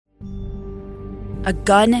a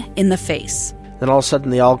gun in the face. Then all of a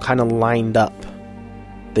sudden, they all kind of lined up.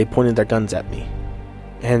 They pointed their guns at me.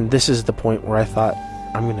 And this is the point where I thought,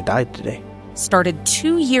 I'm going to die today. Started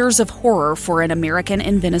 2 years of horror for an American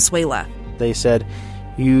in Venezuela. They said,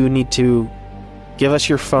 you need to give us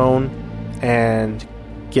your phone and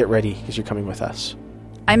get ready because you're coming with us.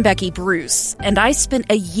 I'm Becky Bruce, and I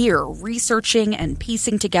spent a year researching and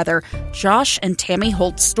piecing together Josh and Tammy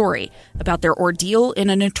Holt's story about their ordeal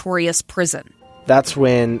in a notorious prison. That's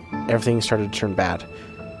when everything started to turn bad.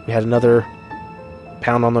 We had another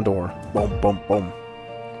pound on the door. Boom, boom, boom.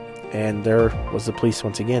 And there was the police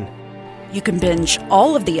once again. You can binge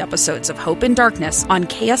all of the episodes of Hope in Darkness on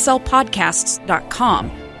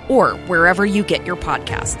KSLpodcasts.com or wherever you get your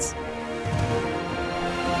podcasts.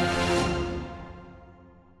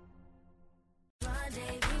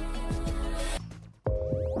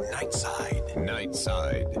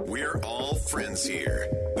 Nightside. We're all friends here.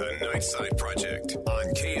 The Nightside Project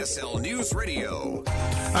on KSL News Radio.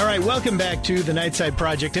 All right, welcome back to the Nightside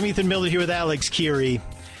Project. I'm Ethan Miller here with Alex Keary.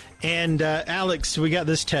 And Alex, we got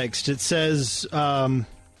this text. It says,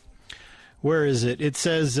 where is it? It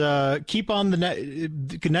says, keep on the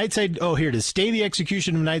Nightside. Oh, here it is. Stay the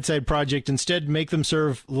execution of Nightside Project. Instead, make them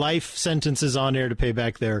serve life sentences on air to pay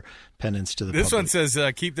back their penance to the public. This one says,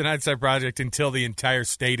 keep the Nightside Project until the entire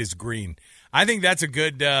state is green. I think that's a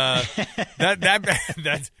good, that's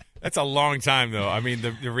a long time though. I mean,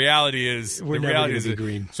 the reality is, we're never going to be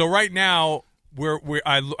green. So right now,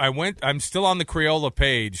 I'm still on the Crayola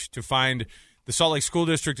page to find the Salt Lake School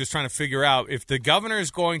District is trying to figure out if the governor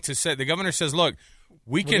is going to say, the governor says, look,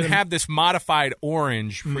 we can have this modified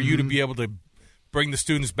orange for you to be able to bring the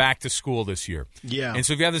students back to school this year. Yeah. And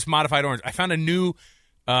so if you have this modified orange, I found a new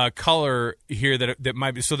color here that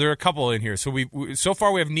might be, so there are a couple in here. So so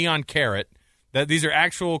far we have neon carrot. These are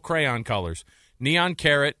actual crayon colors. Neon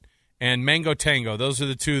carrot and mango tango. Those are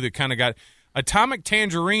the two that kind of got. Atomic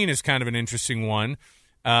tangerine is kind of an interesting one.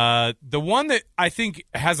 The one that I think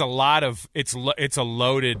has a lot of it's a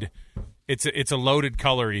loaded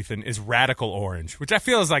color, Ethan, is radical orange, which I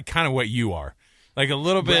feel is like kind of what you are. Like a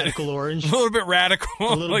little bit radical orange, a little bit radical,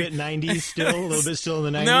 a little bit 90s still, a little bit still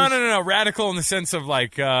in the 90s. No. Radical in the sense of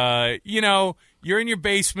like, you're in your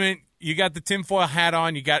basement, you got the tinfoil hat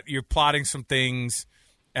on, you're plotting some things.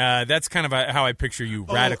 That's kind of how I picture you,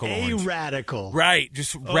 radical orange. Radical, right?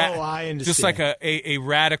 Just I understand. Just like a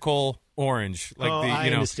radical orange, like I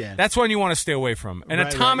understand. That's one you want to stay away from. And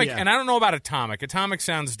atomic, yeah. And I don't know about atomic. Atomic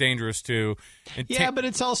sounds dangerous too. And but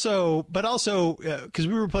it's also because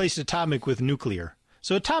we replaced atomic with nuclear.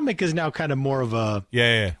 So atomic is now kind of more of a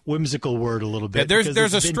whimsical word a little bit. Yeah,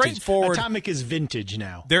 there's a straightforward. Atomic is vintage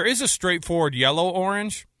now. There is a straightforward yellow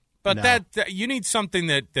orange. But no. that you need something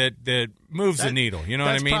that moves the needle. You know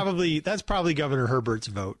what I mean? That's probably Governor Herbert's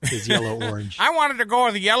vote, is yellow orange. I wanted to go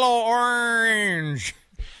with yellow orange.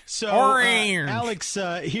 So, orange. Alex,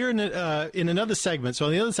 here in another segment, so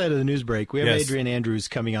on the other side of the news break, we have Adrienne Andrews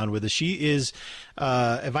coming on with us. She is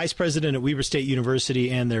a vice president at Weber State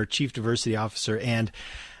University and their chief diversity officer, and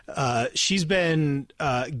she's been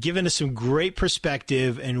giving us some great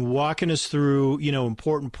perspective and walking us through,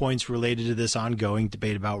 important points related to this ongoing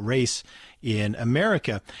debate about race in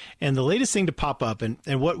America. And the latest thing to pop up, and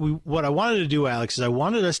what I wanted to do, Alex, is I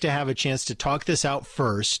wanted us to have a chance to talk this out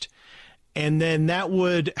first, and then that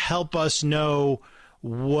would help us know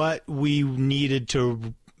what we needed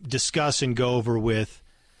to discuss and go over with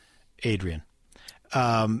Adrienne.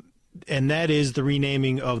 And that is the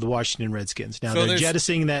renaming of the Washington Redskins. Now they're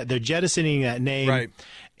jettisoning that name. Right.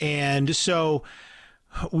 And so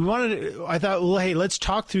I thought, well, hey, let's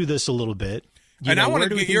talk through this a little bit. I want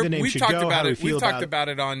to get we've talked about it. We've talked about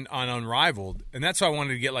it on Unrivaled, and that's why I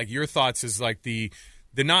wanted to get like your thoughts is like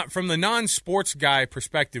from the non-sports guy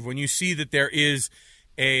perspective, when you see that there is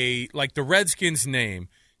the Redskins name,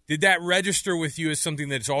 did that register with you as something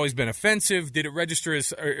that's always been offensive? Did it register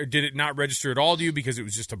or did it not register at all to you because it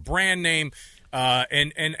was just a brand name?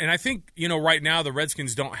 And I think, right now the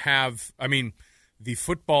Redskins don't have, the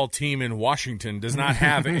football team in Washington does not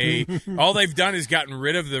have all they've done is gotten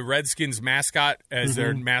rid of the Redskins mascot as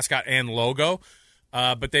their mascot and logo.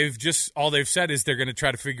 But all they've said is they're going to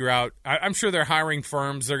try to figure out, I'm sure they're hiring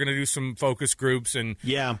firms. They're going to do some focus groups and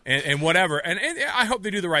whatever. And I hope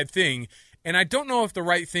they do the right thing. And I don't know if the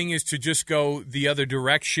right thing is to just go the other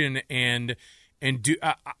direction and do.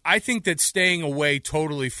 I think that staying away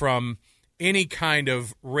totally from any kind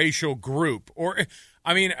of racial group,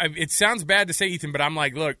 it sounds bad to say, Ethan, but I'm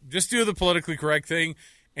like, look, just do the politically correct thing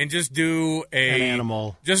and just do an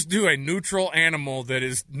animal. Just do a neutral animal that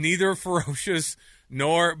is neither ferocious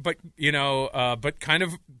but kind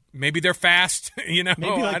of maybe they're fast. Maybe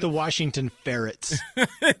like the Washington Ferrets.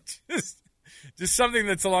 Just something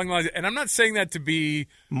that's along the lines. And I'm not saying that to be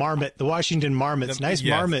Marmot, the Washington Marmots. Nice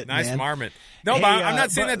marmot, nice man. Marmot. No, but I'm not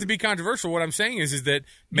saying that to be controversial. What I'm saying is that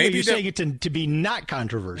maybe you're saying it to be not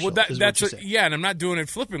controversial. Well, that's and I'm not doing it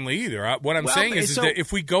flippantly either. What I'm saying is that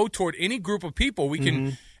if we go toward any group of people, we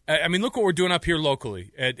can. I mean, look what we're doing up here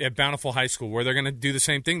locally at Bountiful High School, where they're going to do the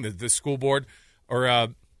same thing. The school board or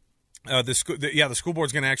the school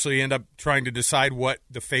board's going to actually end up trying to decide what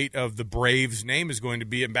the fate of the Braves name is going to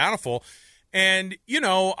be at Bountiful. And,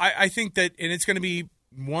 I think that, and it's going to be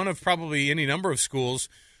one of probably any number of schools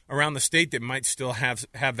around the state that might still have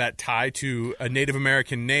that tie to a Native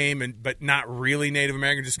American name, but not really Native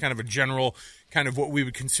American, just kind of a general kind of what we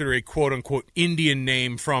would consider a quote-unquote Indian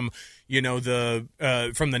name from, from the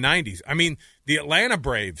 90s. I mean, the Atlanta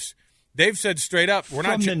Braves, they've said straight up, we're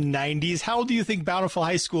not from the 90s. How old do you think Bountiful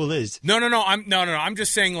High School is? No. I'm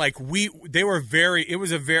just saying, like, they were very. It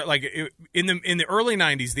was a very in the early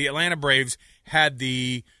 90s. The Atlanta Braves had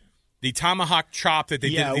the tomahawk chop that they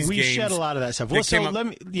did in these games. Yeah, we shed a lot of that stuff. We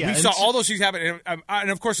saw all those things happen, and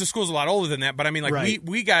of course the school's a lot older than that. But I mean, like right.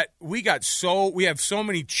 we have so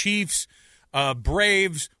many Chiefs.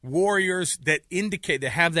 Braves, Warriors that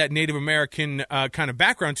have that Native American kind of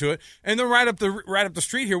background to it, and then right up the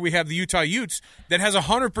street here we have the Utah Utes that has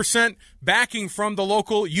 100% backing from the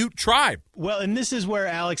local Ute tribe. Well, and this is where,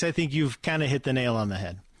 Alex, I think you've kind of hit the nail on the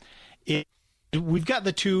head. We've got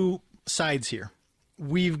the two sides here.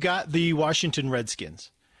 We've got the Washington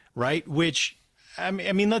Redskins, right? Which I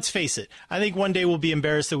mean, let's face it. I think one day we'll be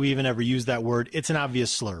embarrassed that we even ever use that word. It's an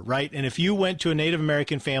obvious slur, right? And if you went to a Native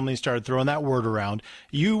American family and started throwing that word around,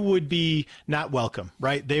 you would be not welcome,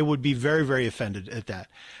 right? They would be very, very offended at that.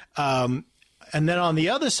 And then on the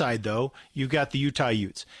other side, though, you've got the Utah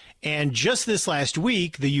Utes. And just this last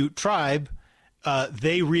week, the Ute tribe,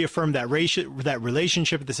 they reaffirmed that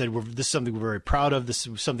relationship. They said, this is something we're very proud of. This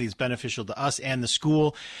is something that's beneficial to us and the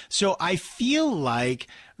school. So I feel like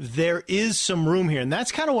there is some room here. And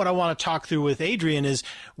that's kind of what I want to talk through with Adrian is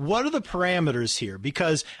what are the parameters here?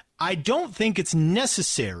 Because I don't think it's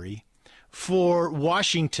necessary for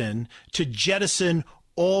Washington to jettison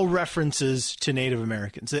all references to Native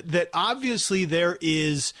Americans. That obviously there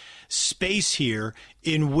is space here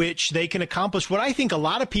in which they can accomplish what I think a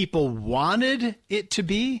lot of people wanted it to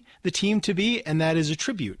be, the team to be, and that is a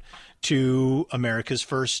tribute to America's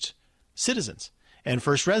first citizens and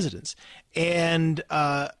first residents. And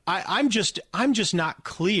I'm just not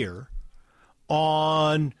clear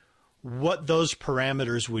on what those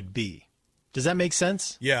parameters would be. Does that make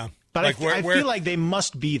sense? Yeah. But I feel like they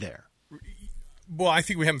must be there. Well, I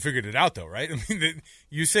think we haven't figured it out, though, right? I mean,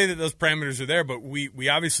 you say that those parameters are there, but we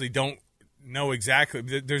obviously don't know exactly.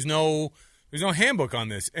 There's no handbook on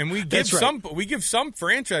this, and we give some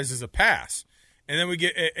franchises a pass, and then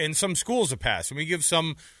we and some schools a pass, and we give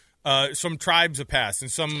some tribes a pass,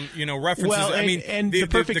 and some references. Well, and the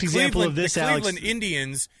perfect example of this, the Alex, Cleveland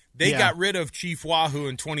Indians. They got rid of Chief Wahoo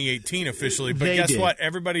in 2018 officially, but guess what?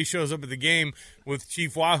 Everybody shows up at the game with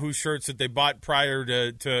Chief Wahoo shirts that they bought prior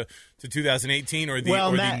to 2018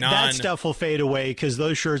 that stuff will fade away because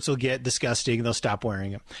those shirts will get disgusting. They'll stop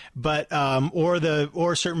wearing them. But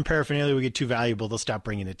or certain paraphernalia will get too valuable. They'll stop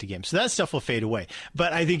bringing it to games. So that stuff will fade away.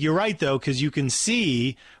 But I think you're right though, because you can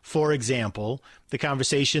see, for example, the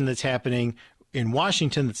conversation that's happening in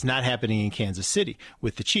Washington that's not happening in Kansas City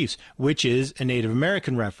with the Chiefs, which is a Native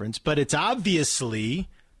American reference, but it's obviously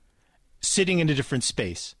sitting in a different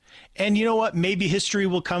space. And you know what? Maybe history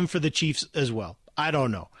will come for the Chiefs as well. I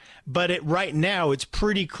don't know. But right now, it's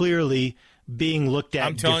pretty clearly being looked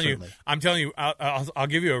at differently. I'm telling you, I'll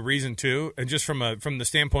give you a reason too, and just from the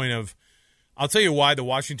standpoint of, I'll tell you why the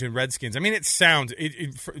Washington Redskins. I mean, it sounds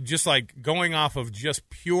just like going off of just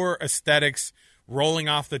pure aesthetics, rolling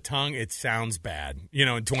off the tongue, it sounds bad, in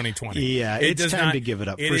 2020. Yeah, it's time to give it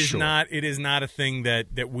up, for sure. It is not a thing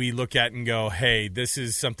that we look at and go, hey, this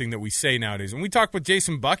is something that we say nowadays. And we talked with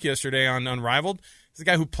Jason Buck yesterday on Unrivaled. He's a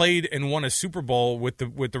guy who played and won a Super Bowl with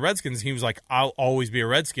the Redskins. He was like, I'll always be a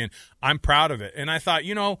Redskin. I'm proud of it. And I thought,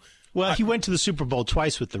 well, he went to the Super Bowl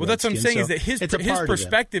twice with the Redskins. Well, that's what I'm saying, is that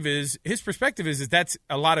his perspective is that that's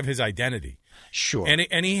a lot of his identity. Sure.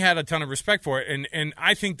 And he had a ton of respect for it. And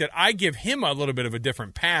I think that I give him a little bit of a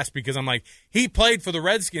different pass because I'm like, he played for the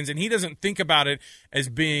Redskins and he doesn't think about it as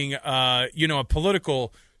being a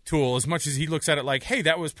political tool as much as he looks at it like, hey,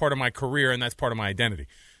 that was part of my career and that's part of my identity.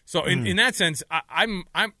 So in that sense, I'm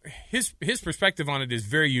his perspective on it is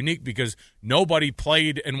very unique because nobody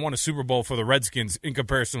played and won a Super Bowl for the Redskins in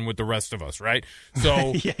comparison with the rest of us, right?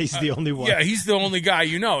 So yeah, he's the only one. Yeah, he's the only guy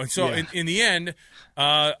you know. And so in the end,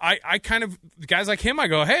 I kind of guys like him, I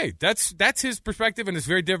go, hey, that's his perspective, and it's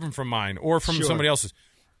very different from mine or from somebody else's.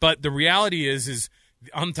 But the reality is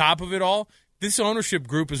on top of it all, this ownership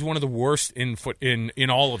group is one of the worst in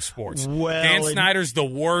all of sports. Well, Dan Snyder's the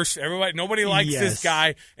worst. Nobody likes this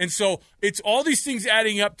guy, and so it's all these things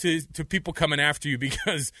adding up to people coming after you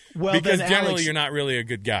because generally Alex, you're not really a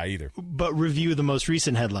good guy either. But review the most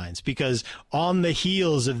recent headlines, because on the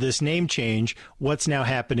heels of this name change, what's now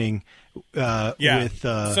happening? With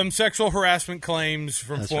some sexual harassment claims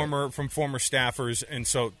from former staffers, and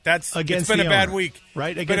so it's been a bad week,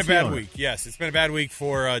 right? It's been a bad week. Yes, it's been a bad week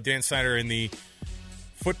for Dan Snyder and the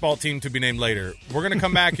football team to be named later. We're going to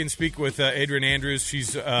come back and speak with Adrienne Andrews.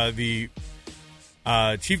 She's the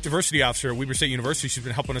Chief Diversity Officer at Weber State University. She's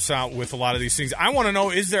been helping us out with a lot of these things. I want to know: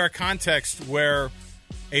 is there a context where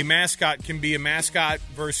a mascot can be a mascot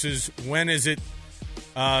versus when is it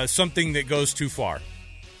something that goes too far?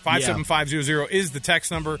 57500 is the text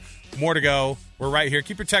number. More to go. We're right here.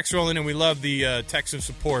 Keep your text rolling, and we love the text of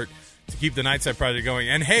support to keep the Nightside Project going.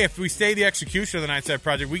 And, hey, if we stay the execution of the Nightside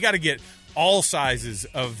Project, we got to get all sizes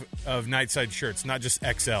of Nightside shirts, not just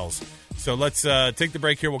XLs. So let's take the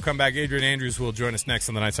break here. We'll come back. Adrienne Andrews will join us next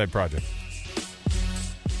on the Nightside Project.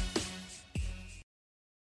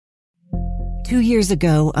 2 years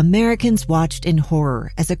ago, Americans watched in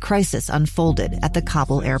horror as a crisis unfolded at the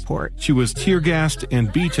Kabul airport. She was tear-gassed and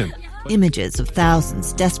beaten. Images of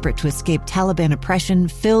thousands desperate to escape Taliban oppression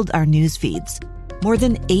filled our news feeds. More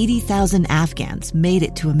than 80,000 Afghans made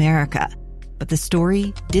it to America. But the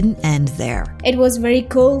story didn't end there. It was very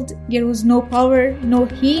cold. There was no power, no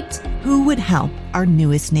heat. Who would help our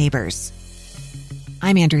newest neighbors?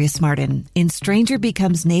 I'm Andrea Smartin. In Stranger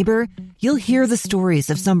Becomes Neighbor, you'll hear the stories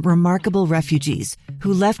of some remarkable refugees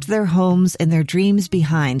who left their homes and their dreams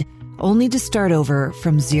behind, only to start over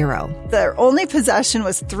from zero. Their only possession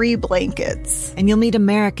was 3 blankets. And you'll meet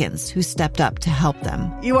Americans who stepped up to help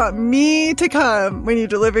them. You want me to come when you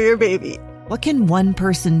deliver your baby. What can one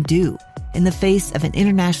person do in the face of an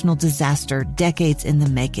international disaster decades in the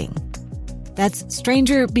making? That's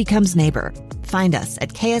Stranger Becomes Neighbor. Find us at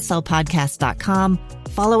kslpodcast.com.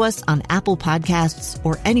 Follow us on Apple Podcasts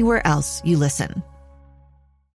or anywhere else you listen.